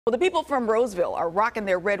Well, the people from Roseville are rocking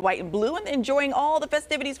their red, white, and blue and enjoying all the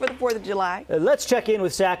festivities for the 4th of July. Let's check in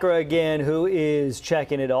with Sakura again, who is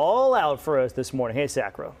checking it all out for us this morning. Hey,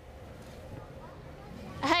 Sakura.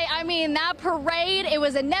 Hey, I mean, that parade, it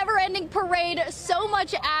was a never-ending parade. So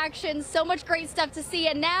much action, so much great stuff to see.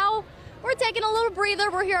 And now we're taking a little breather.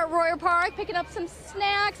 We're here at Royer Park picking up some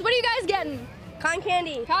snacks. What are you guys getting? Cotton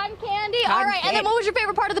candy. Cotton candy? All right. And then what was your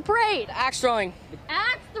favorite part of the parade? Axe throwing.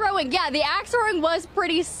 Axe throwing. Yeah, the axe throwing was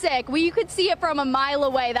pretty sick. You could see it from a mile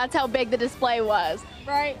away. That's how big the display was.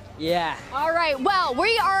 Right? Yeah. All right. Well,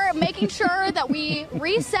 we are making sure that we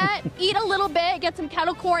reset, eat a little bit, get some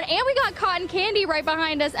kettle corn, and we got cotton candy right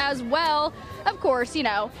behind us as well. Of course, you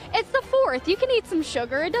know, it's the 4th. You can eat some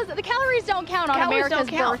sugar. It doesn't. The calories don't count on America's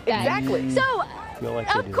birthday. Exactly. So,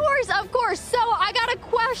 like of course. So I got a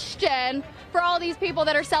question for all these people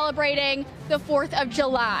that are celebrating the 4th of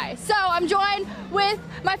July. So I'm joined with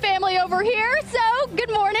my family over here. So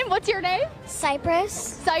good morning. What's your name? Cypress.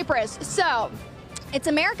 Cypress. So it's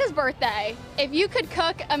America's birthday. If you could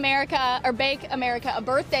cook America or bake America a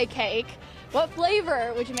birthday cake, what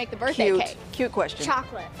flavor would you make the birthday cake? Cute question.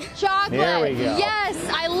 Chocolate. Chocolate. There we go. Yes,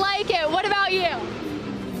 I like it. What about you?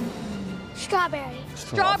 Strawberry.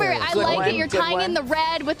 Strawberry. I like it. You're tying in the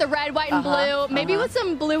red with the red, white, and blue. Maybe with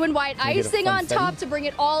some blue and white icing on top to bring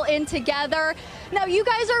it all in together. Now, you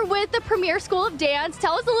guys are with the Premier School of Dance.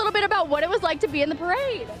 Tell us a little bit about what it was like to be in the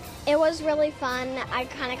parade. It was really fun. I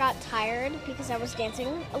kind of got tired because I was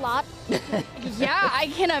dancing a lot. Yeah, I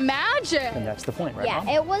can imagine. And that's the point, right, Yeah, Mom?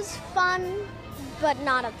 it was fun, but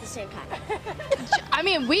not at the same time. I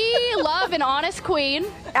mean, we love an honest queen.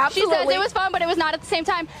 Absolutely. She says it was fun, but it was not at the same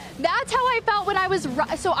time. That's how I felt when I was,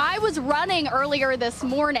 I was running earlier this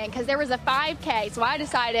morning because there was a 5K. So I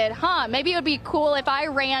decided, maybe it would be cool if I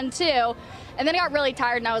ran too. And then I got really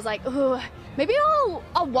tired and I was like, ooh, maybe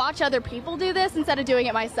I'll watch other people do this instead of doing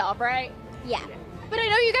it myself, right? Yeah. But I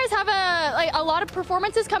know you guys have a lot of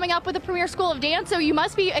performances coming up with the Premier School of Dance, so you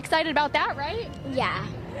must be excited about that, right? Yeah.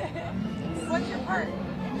 What's your part?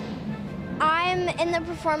 I'm in the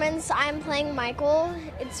performance. I'm playing Michael.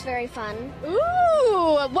 It's very fun.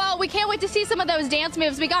 Ooh, well, we can't wait to see some of those dance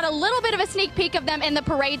moves. We got a little bit of a sneak peek of them in the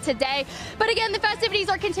parade today. But again, the festivities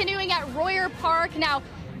are continuing at Royer Park. Now,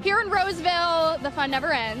 here in Roseville, the fun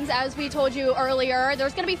never ends. As we told you earlier,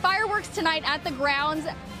 there's going to be fireworks tonight at the grounds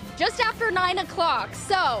just after 9 o'clock.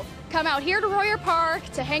 So come out here to Royer Park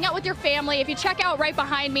to hang out with your family. If you check out right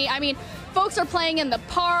behind me, I mean, folks are playing in the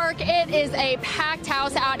park. It is a packed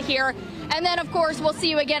house out here. And then, of course, we'll see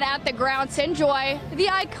you again at the grounds to enjoy the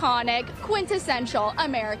iconic, quintessential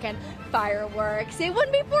American fireworks. It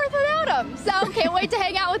wouldn't be 4th without them. So can't wait to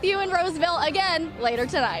hang out with you in Roseville again later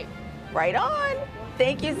tonight. Right on.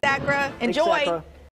 Thank you, Sakura. Enjoy. Thanks, Sakura.